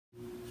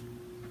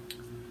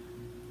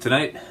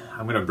Tonight,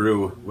 I'm going to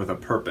brew with a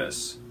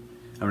purpose.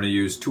 I'm going to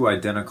use two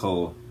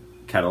identical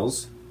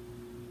kettles,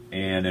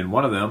 and in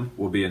one of them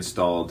will be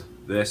installed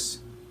this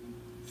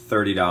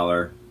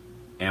 $30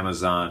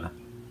 Amazon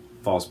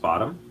false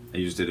bottom. I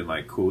used it in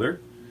my cooler.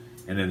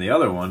 And in the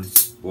other one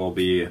will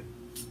be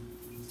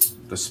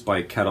the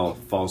Spike kettle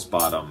false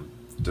bottom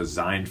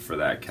designed for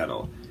that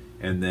kettle.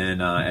 And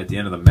then at the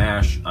end of the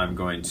mash, I'm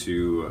going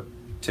to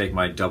take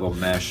my double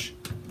mesh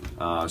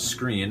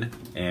screen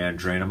and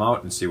drain them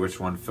out and see which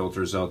one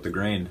filters out the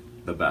grain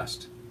the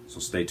best. So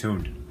stay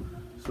tuned.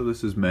 So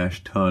this is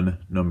mash tun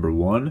number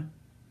 1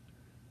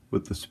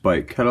 with the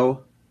Spike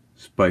kettle,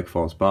 Spike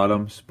false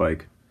bottom,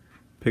 Spike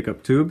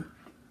pickup tube.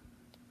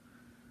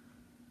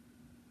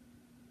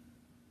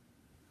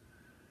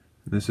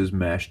 This is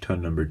mash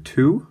tun number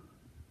 2.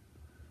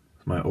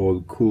 It's my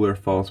old cooler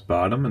false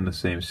bottom and the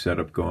same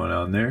setup going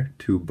on there.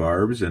 2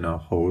 barbs and a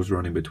hose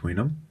running between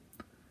them.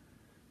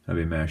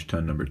 That'll be mash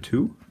tun number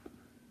 2.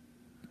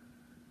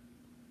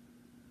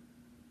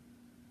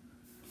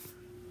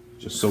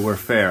 Just so we're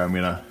fair, I'm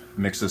gonna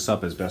mix this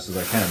up as best as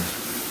I can.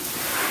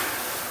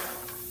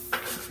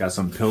 Got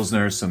some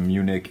Pilsner, some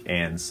Munich,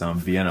 and some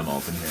Vienna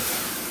malt in here.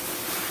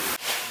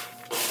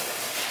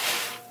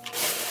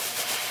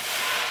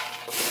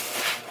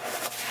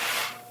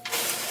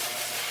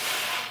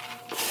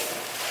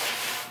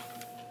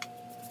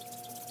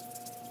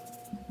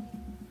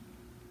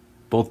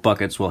 Both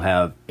buckets will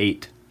have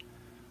 8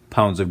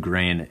 pounds of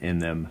grain in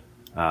them,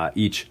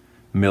 each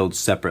milled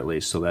separately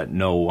so that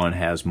no one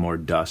has more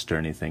dust or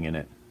anything in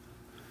it.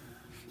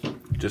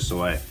 Just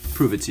so I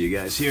prove it to you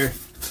guys here.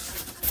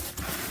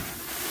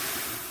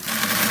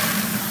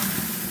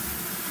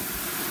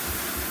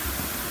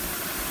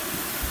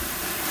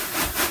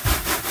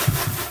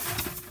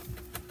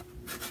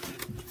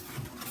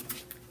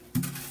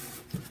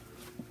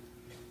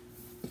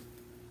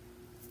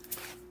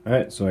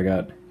 Alright, so I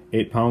got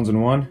 8 pounds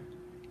in one,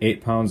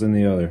 8 pounds in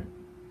the other.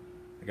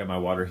 I got my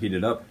water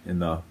heated up in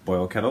the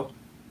boil kettle,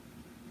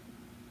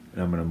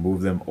 and I'm going to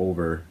move them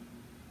over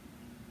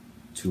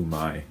to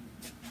my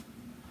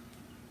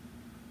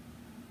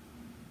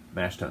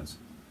mash tuns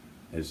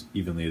as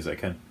evenly as I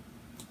can.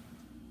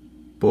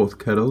 Both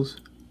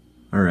kettles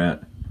are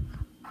at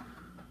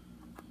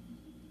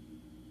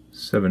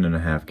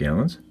 7.5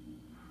 gallons.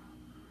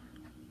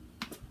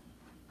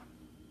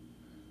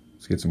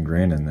 Let's get some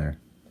grain in there.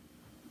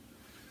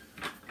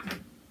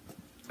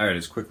 Alright,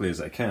 as quickly as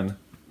I can,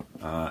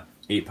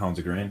 8 pounds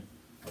of grain.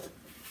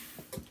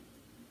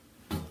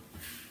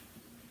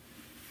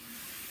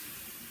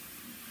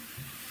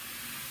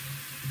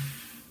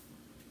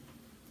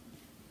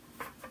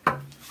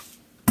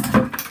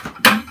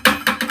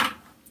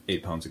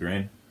 Eight pounds of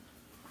grain.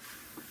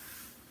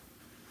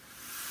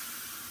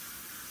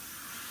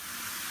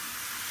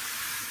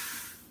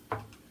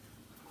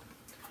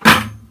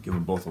 Give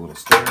them both a little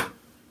stir.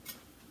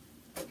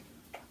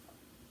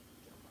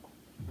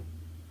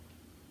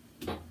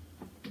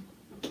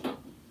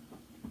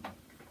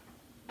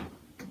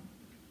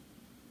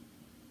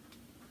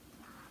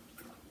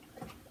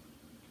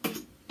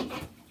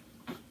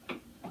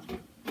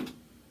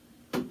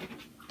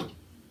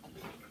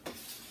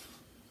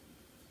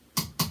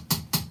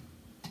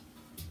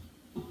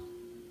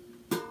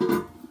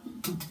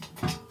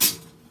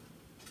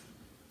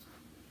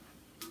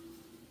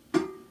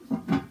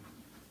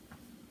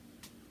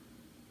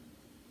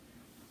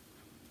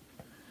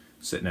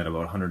 Sitting at about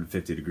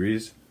 150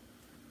 degrees.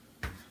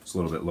 It's a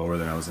little bit lower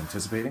than I was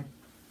anticipating.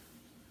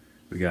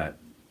 We got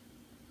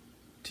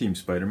Team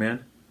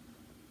Spider-Man,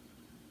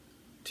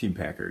 Team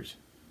Packers.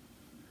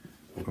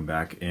 We'll come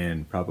back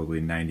in probably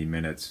 90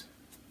 minutes,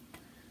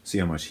 see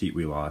how much heat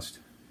we lost,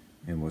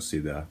 and we'll see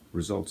the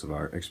results of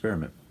our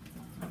experiment.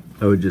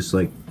 I would just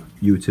like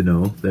you to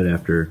know that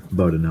after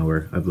about an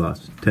hour, I've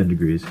lost 10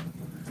 degrees.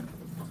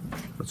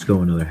 Let's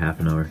go another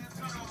half an hour.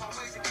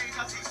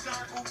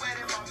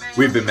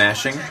 We've been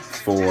mashing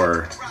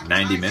for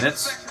 90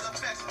 minutes.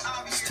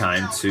 It's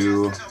time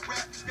to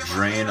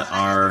drain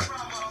our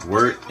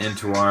wort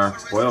into our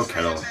boil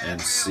kettle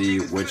and see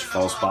which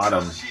false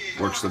bottom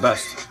works the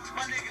best.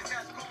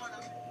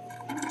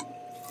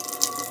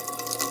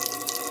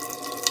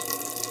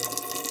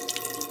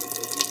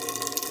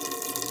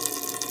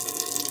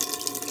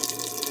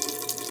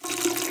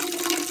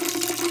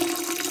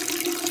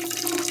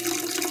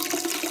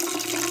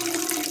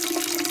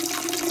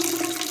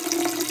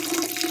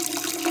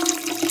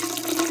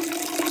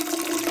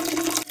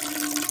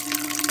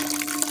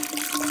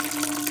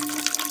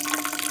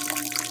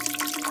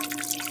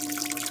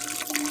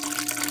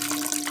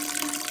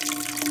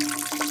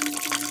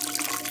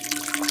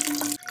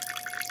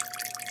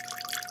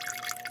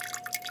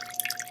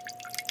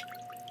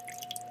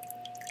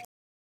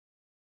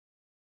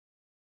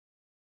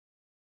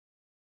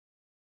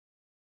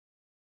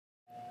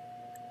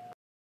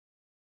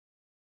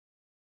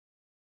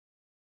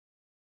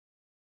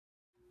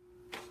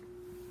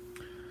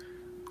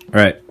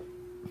 Alright,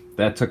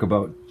 that took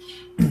about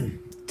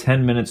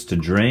 10 minutes to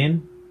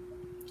drain.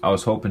 I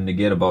was hoping to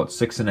get about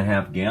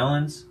 6.5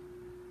 gallons.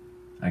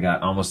 I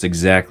got almost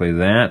exactly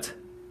that.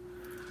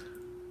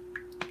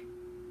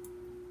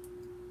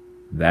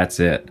 that's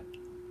it.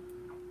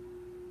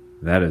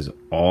 That is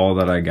all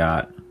that I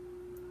got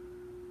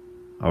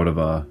out of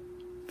a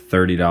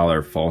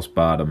 $30 false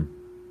bottom.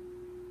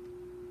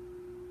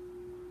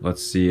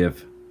 Let's see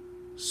if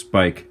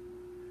Spike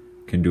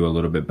can do a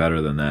little bit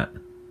better than that.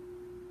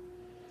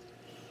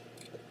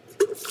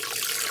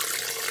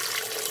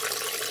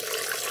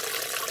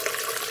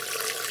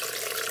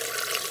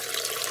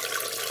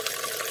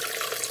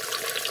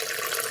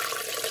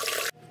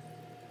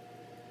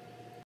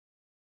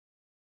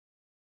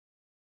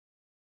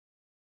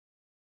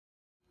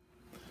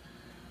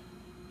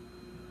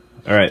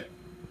 All right,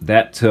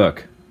 that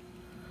took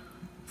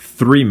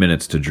 3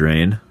 minutes to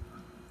drain,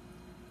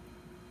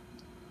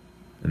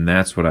 and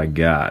that's what I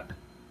got.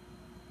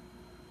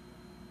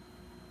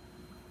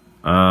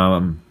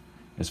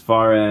 As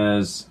far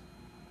as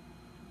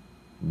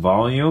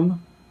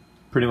volume,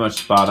 pretty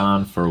much spot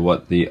on for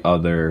what the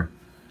other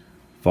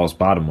false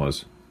bottom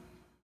was.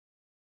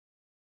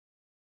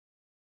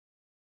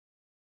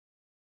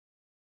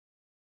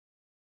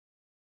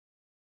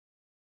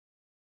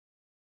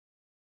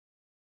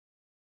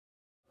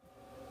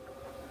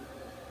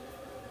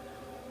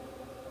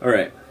 All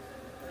right,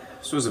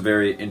 this was a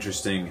very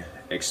interesting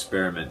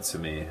experiment to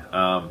me.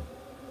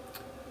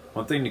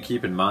 One thing to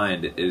keep in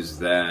mind is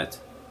that,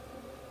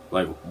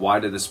 like, why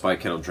did the Spike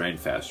kettle drain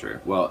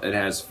faster? Well, it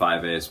has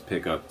 5/8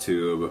 pickup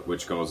tube,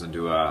 which goes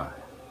into a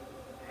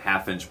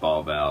 1/2-inch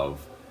ball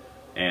valve,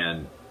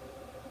 and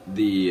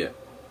the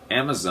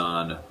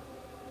Amazon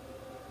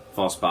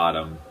false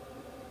bottom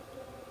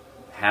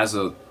has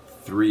a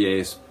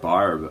 3/8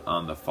 barb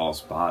on the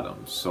false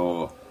bottom,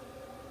 so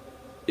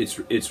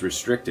it's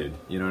restricted,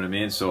 you know what I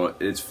mean? So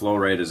its flow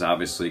rate is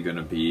obviously going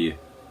to be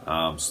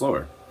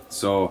slower.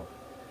 So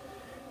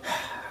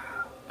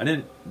I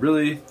didn't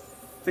really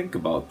think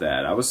about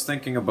that. I was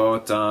thinking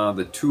about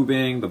the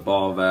tubing, the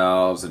ball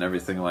valves, and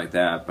everything like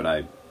that, but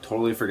I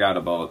totally forgot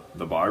about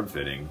the barb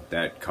fitting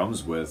that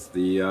comes with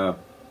the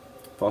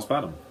false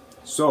bottom.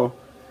 So,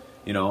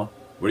 you know,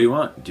 what do you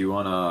want? Do you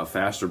want a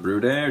faster brew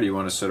day, or do you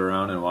want to sit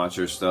around and watch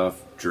your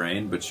stuff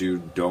drain, but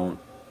you don't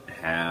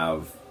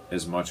have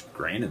as much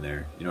grain in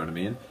there? You know what I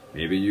mean?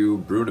 Maybe you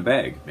brew in a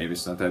bag. Maybe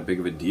it's not that big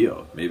of a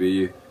deal.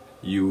 Maybe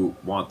you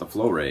want the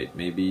flow rate.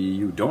 Maybe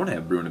you don't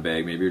have brew in a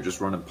bag. Maybe you're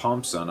just running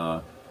pumps on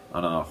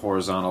a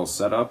horizontal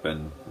setup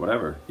and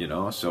whatever, you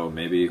know? So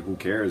maybe who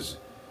cares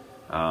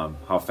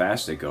how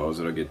fast it goes?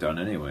 It'll get done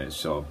anyway.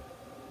 So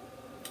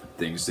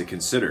things to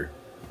consider,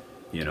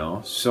 you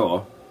know?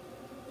 So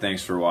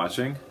thanks for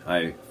watching.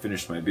 I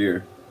finished my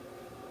beer,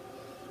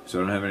 so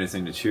I don't have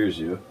anything to cheers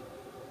you.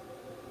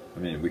 I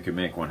mean, we could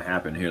make one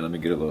happen here. Let me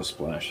get a little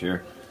splash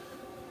here.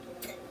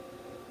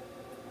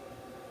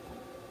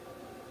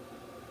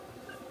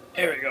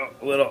 There we go.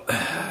 A little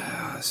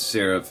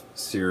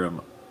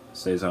serum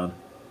Saison.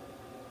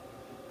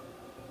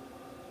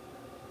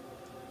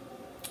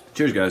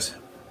 Cheers, guys.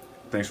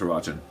 Thanks for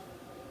watching.